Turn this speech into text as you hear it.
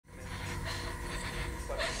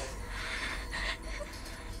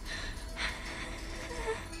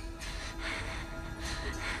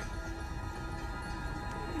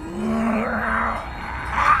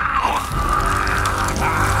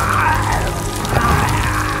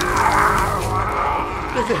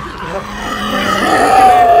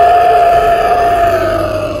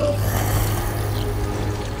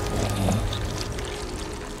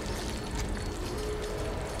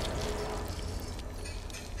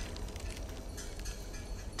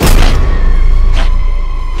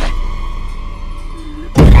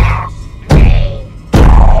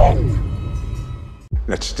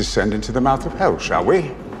Let's descend into the mouth of hell, shall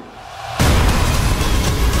we?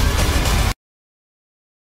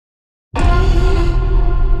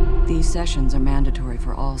 These sessions are mandatory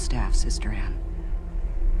for all staff, Sister Anne.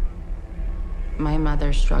 My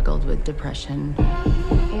mother struggled with depression.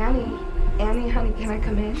 Annie, honey, can I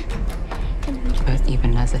come in? But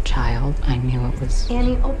even as a child, I knew it was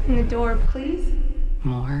Annie, open the door, please.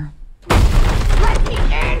 more. Let me in,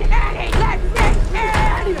 Annie! Let me in!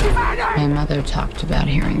 My mother talked about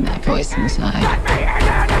hearing that voice inside. Let me in,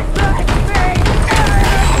 Annie! Let me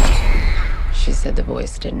in! She said the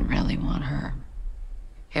voice didn't really want her.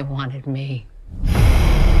 It wanted me.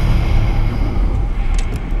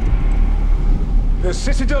 The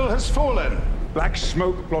citadel has fallen. Black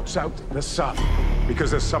smoke blots out the sun.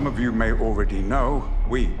 Because as some of you may already know,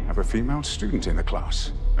 we have a female student in the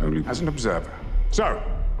class, only as an observer. So,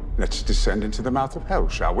 let's descend into the mouth of hell,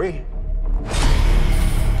 shall we?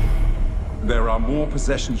 There are more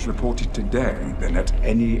possessions reported today than at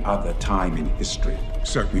any other time in history.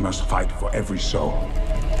 So we must fight for every soul.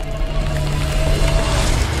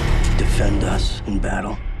 Defend us in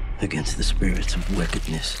battle against the spirits of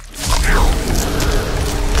wickedness.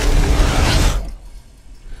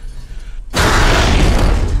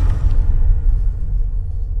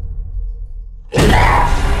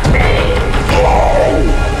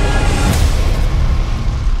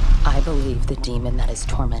 I believe the demon that is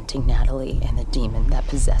tormenting Natalie and the demon that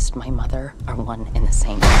possessed my mother are one and the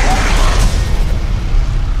same.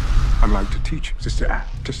 I'd like to teach Sister Anne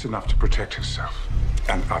just enough to protect herself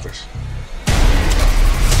and others.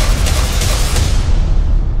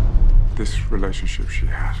 This relationship she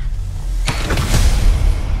had,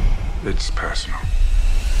 it's personal.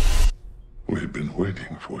 We've been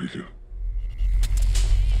waiting for you.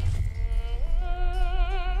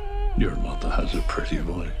 Your mother has a pretty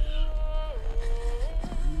voice.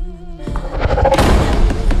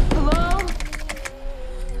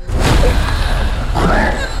 Hello?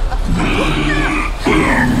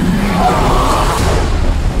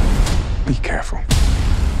 Be careful.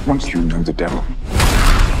 Once you know the devil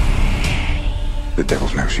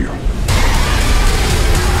knows you.